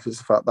don't know if it's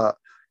the fact that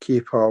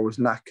keeper was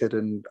knackered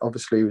and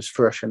obviously he was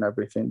fresh and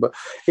everything. But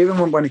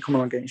even when he come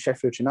on against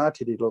Sheffield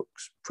United, he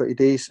looks pretty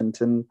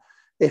decent. And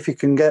if he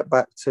can get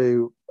back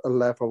to a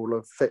level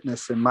of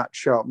fitness and match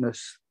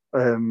sharpness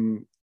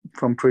from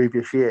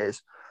previous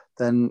years,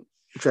 then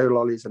Joe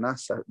Lolly's an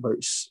asset.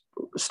 But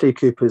Steve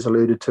Cooper's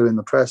alluded to in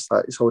the press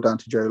that it's all down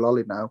to Joe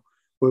Lolly now.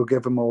 We'll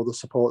give him all the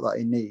support that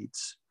he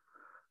needs,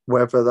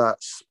 whether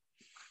that's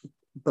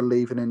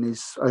believing in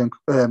his own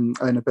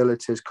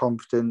abilities,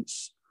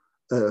 confidence,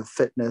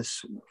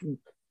 fitness.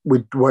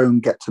 We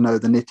won't get to know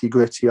the nitty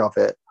gritty of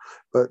it.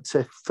 But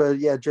if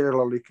Joe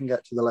Lolly can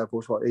get to the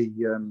levels what he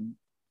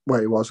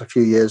where he was a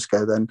few years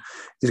ago, then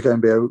he's going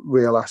to be a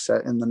real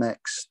asset in the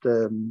next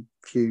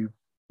few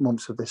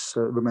months of this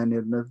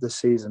remaining of the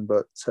season.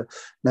 But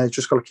no, he's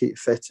just got to keep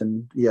fit.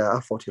 And yeah, I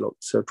thought he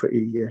looked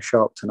pretty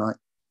sharp tonight.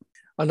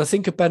 And I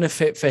think a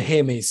benefit for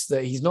him is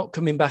that he's not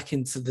coming back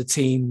into the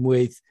team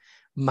with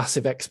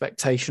massive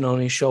expectation on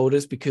his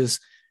shoulders, because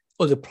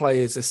other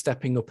players are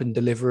stepping up and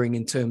delivering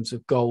in terms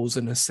of goals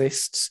and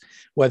assists,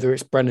 whether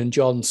it's Brennan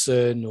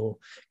Johnson or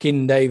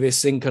Keenan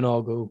Davis,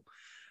 Zinkernagel.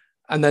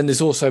 And then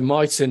there's also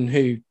Mighton,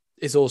 who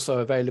is also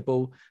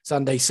available.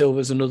 Zande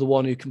Silva's another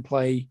one who can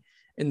play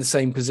in the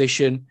same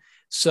position.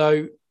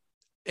 So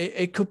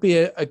it could be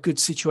a good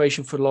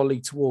situation for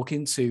Lolly to walk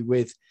into,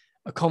 with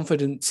a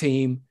confident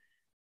team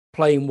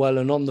playing well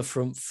and on the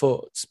front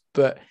foot,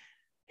 but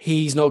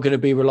he's not going to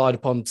be relied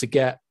upon to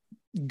get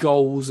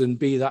goals and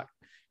be that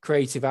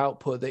creative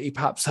output that he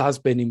perhaps has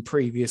been in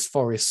previous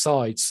Forest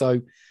sides.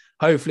 So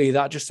hopefully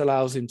that just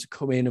allows him to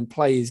come in and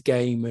play his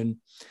game, and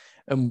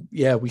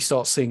yeah, we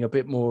start seeing a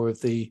bit more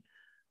of the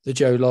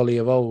Joe Lolly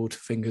of old,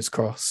 fingers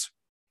crossed.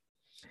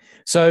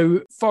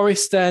 So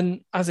Forest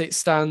then, as it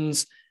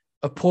stands,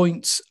 a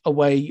point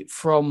away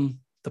from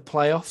the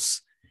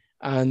playoffs,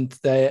 and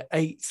they're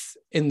 8th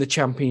in the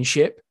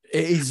Championship.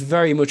 It is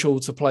very much all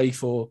to play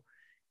for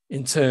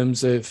in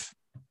terms of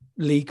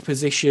league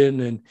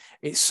position, and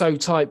it's so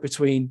tight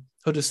between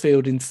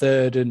Huddersfield in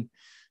 3rd and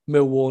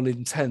Millwall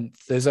in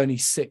 10th. There's only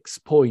 6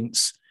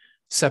 points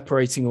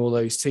separating all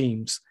those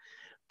teams.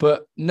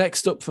 But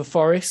next up for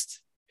Forest,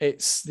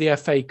 it's the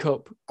FA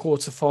Cup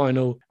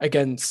quarter-final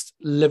against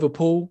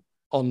Liverpool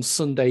on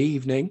Sunday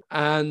evening.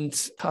 And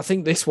I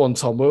think this one,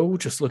 Tom, we're all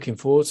just looking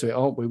forward to it,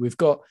 aren't we? We've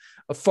got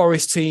a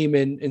Forest team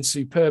in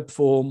superb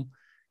form,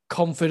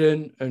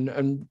 confident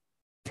and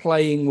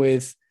playing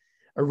with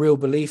a real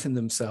belief in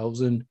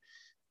themselves. And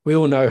we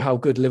all know how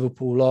good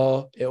Liverpool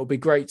are. It'll be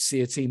great to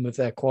see a team of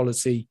their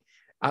quality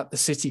at the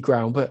City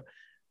Ground. But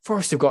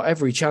Forest have got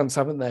every chance,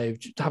 haven't they, of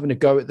having a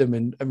go at them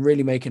and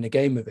really making a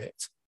game of it.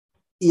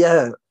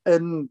 Yeah,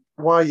 and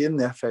why in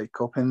the FA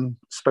Cup, and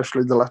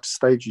especially the latter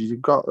stages,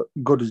 you've got as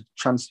good a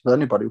chance of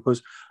anybody,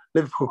 because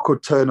Liverpool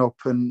could turn up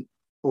and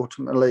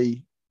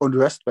ultimately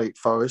underestimate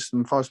Forest,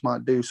 and Forest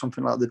might do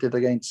something like they did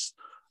against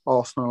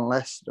Arsenal and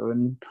Leicester,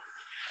 and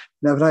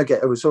never know,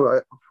 get a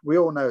result. We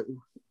all know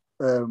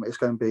it's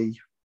going to be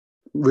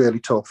really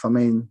tough. I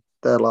mean,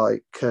 they're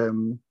like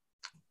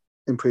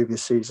in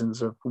previous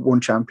seasons have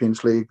won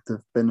Champions League, they've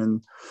been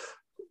in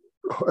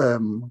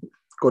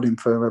got in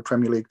for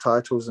Premier League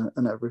titles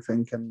and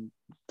everything, and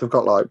they've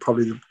got like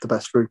probably the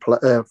best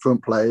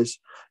front players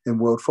in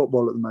world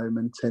football at the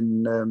moment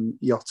in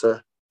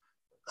Jota,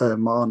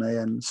 Mane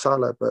and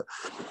Salah. But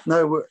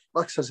no,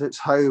 like I said, it's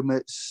home,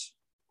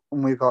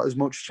 and we've got as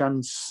much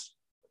chance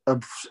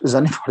as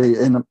anybody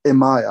in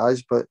my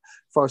eyes, but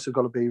Forest have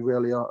got to be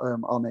really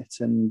on it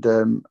and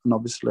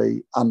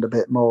obviously and a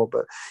bit more.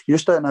 But you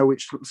just don't know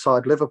which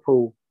side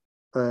Liverpool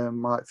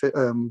might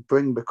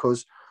bring,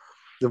 because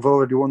they've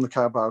already won the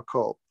Carabao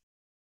Cup.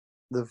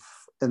 They've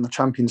in the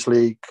Champions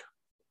League,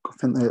 I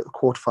think they're at the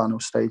quarterfinal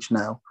stage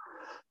now.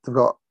 They've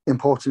got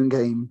important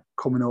game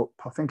coming up.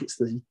 I think it's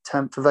the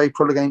 10th of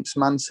April against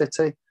Man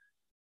City.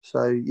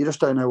 So you just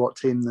don't know what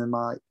team they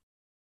might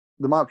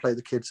play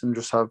the kids and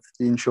just have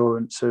the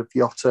insurance of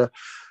Jota,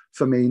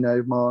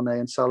 Firmino, Mane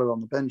and Salah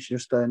on the bench. You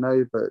just don't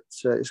know, but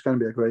it's going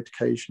to be a great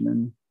occasion,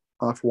 and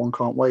I, for one,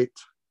 can't wait.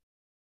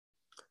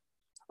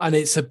 And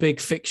it's a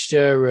big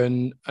fixture,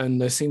 and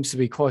there seems to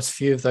be quite a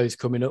few of those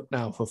coming up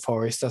now for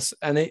Forest.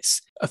 And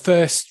it's a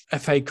first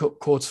FA Cup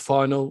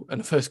quarter-final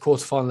and a first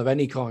quarter-final of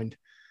any kind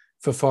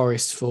for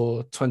Forest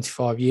for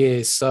 25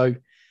 years. So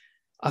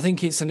I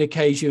think it's an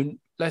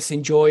occasion, let's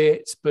enjoy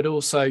it, but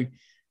also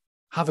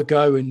have a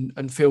go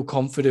and feel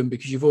confident,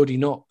 because you've already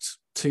knocked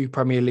 2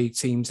 Premier League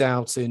teams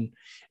out in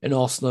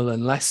Arsenal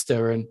and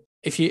Leicester. And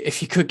if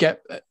you could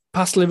get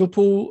past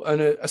Liverpool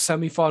and a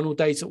semi-final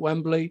date at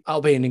Wembley,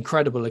 that'll be an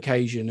incredible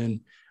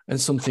occasion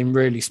and something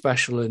really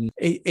special. And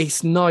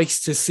it's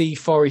nice to see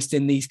Forest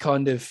in these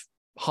kind of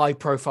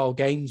high-profile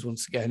games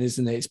once again,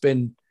 isn't it? It's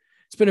been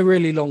a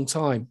really long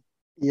time.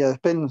 Yeah,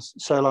 it's been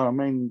so long. I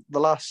mean, the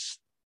last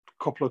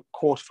couple of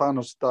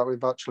quarterfinals that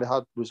we've actually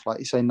had was, like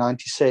you say,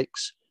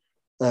 96,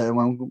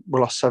 when we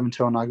lost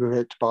 7-2 on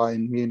aggregate to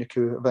Bayern Munich,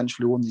 who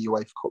eventually won the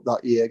UEFA Cup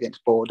that year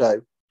against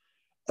Bordeaux.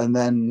 And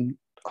then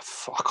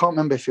I can't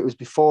remember if it was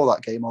before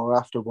that game or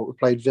after, but we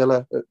played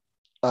Villa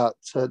at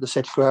the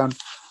City Ground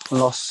and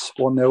lost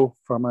 1-0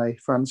 from a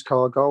Franz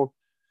Carr goal.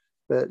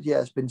 But yeah,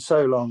 it's been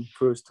so long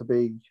for us to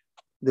be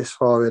this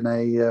far in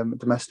a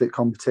domestic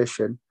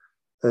competition.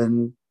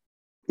 And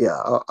yeah,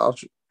 I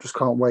just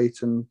can't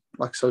wait. And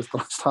like I said, the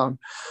last time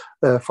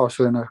Forest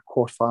were in a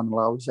quarter-final,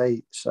 I was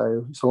 8.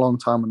 So it's a long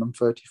time, and I'm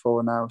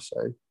 34 now.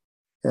 So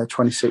yeah,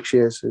 26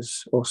 years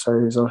is a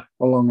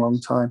long, long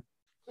time.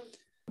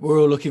 We're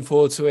all looking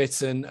forward to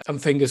it, and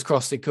fingers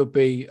crossed it could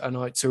be a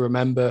night to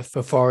remember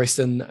for Forest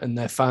and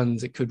their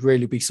fans. It could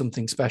really be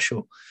something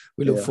special.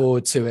 We look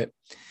forward to it.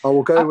 I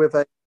will go with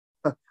a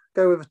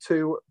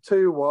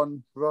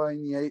 2-1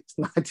 Ryan Yates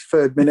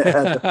 93rd minute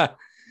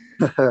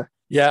header.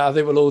 Yeah, I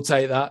think we'll all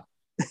take that.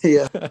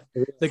 Yeah. The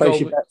Place goal.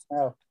 your bets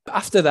now.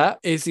 After that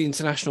is the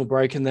international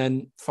break, and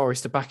then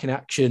Forest are back in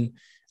action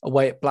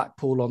away at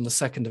Blackpool on the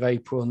 2nd of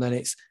April, and then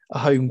it's a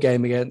home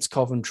game against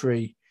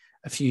Coventry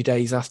a few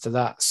days after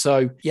that.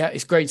 So, yeah,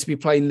 it's great to be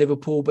playing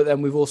Liverpool, but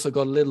then we've also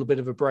got a little bit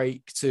of a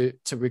break to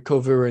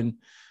recover and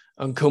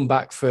come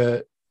back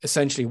for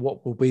essentially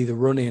what will be the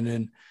run-in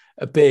and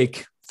a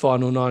big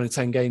final 9 or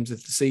 10 games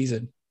of the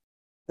season.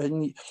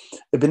 And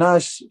it'd be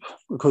nice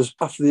because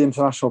after the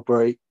international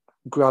break,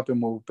 Graben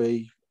will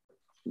be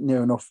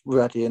near enough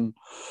ready, and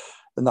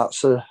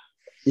that's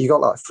you got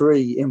like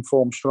 3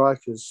 informed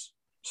strikers,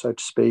 so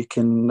to speak,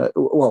 in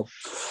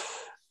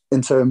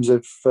terms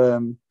of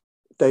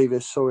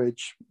Davis,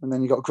 Surridge, and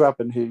then you got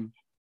Graben, who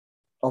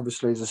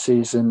obviously is a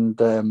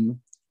seasoned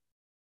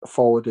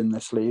forward in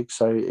this league,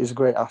 so he's a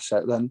great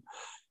asset. Then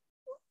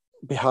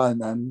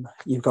behind them,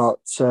 you've got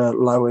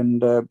Lowe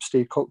and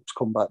Steve Cook to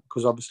come back,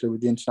 because obviously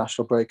with the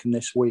international break in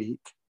this week,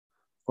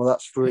 well,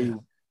 that's 3 Yeah.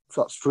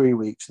 That's 3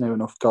 weeks near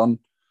enough gone.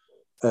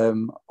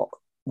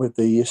 With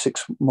the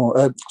 6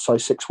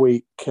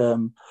 week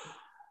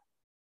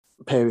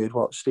period,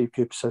 what Steve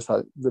Cooper says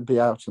that they'll be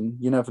out, and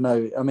you never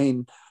know. I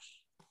mean,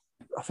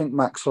 I think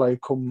Max Lowe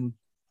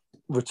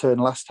returned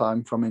last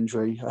time from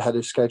injury ahead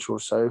of schedule,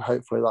 so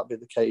hopefully that'll be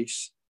the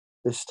case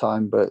this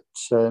time. But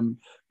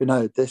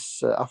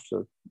this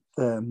after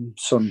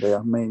Sunday,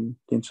 I mean,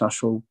 the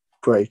international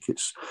break,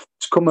 it's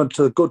coming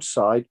to the good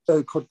side,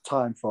 a good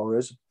time for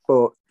us.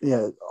 But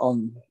yeah,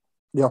 on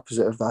the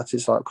opposite of that,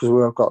 it's like, because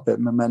we've got a bit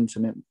of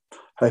momentum,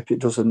 hope it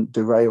doesn't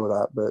derail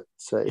that, but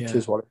it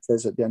is what it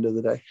is at the end of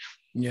the day.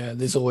 Yeah,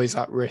 there's always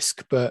that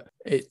risk, but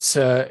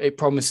it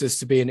promises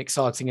to be an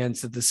exciting end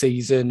to the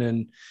season,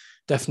 and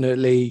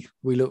definitely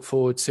we look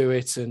forward to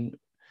it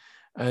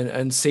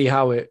and see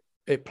how it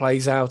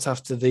plays out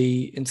after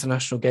the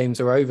international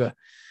games are over.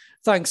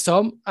 Thanks,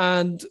 Tom,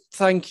 and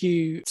thank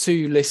you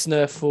to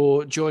listener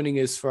for joining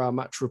us for our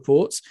match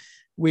reports.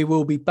 We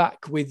will be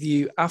back with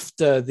you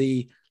after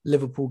the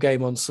Liverpool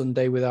game on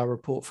Sunday with our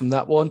report from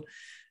that one.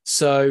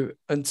 So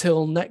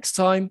until next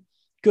time,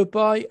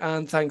 goodbye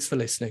and thanks for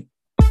listening.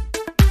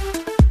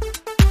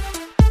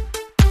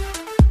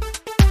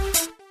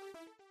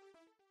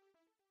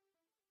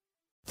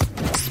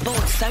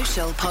 Sports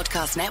Social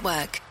Podcast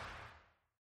Network.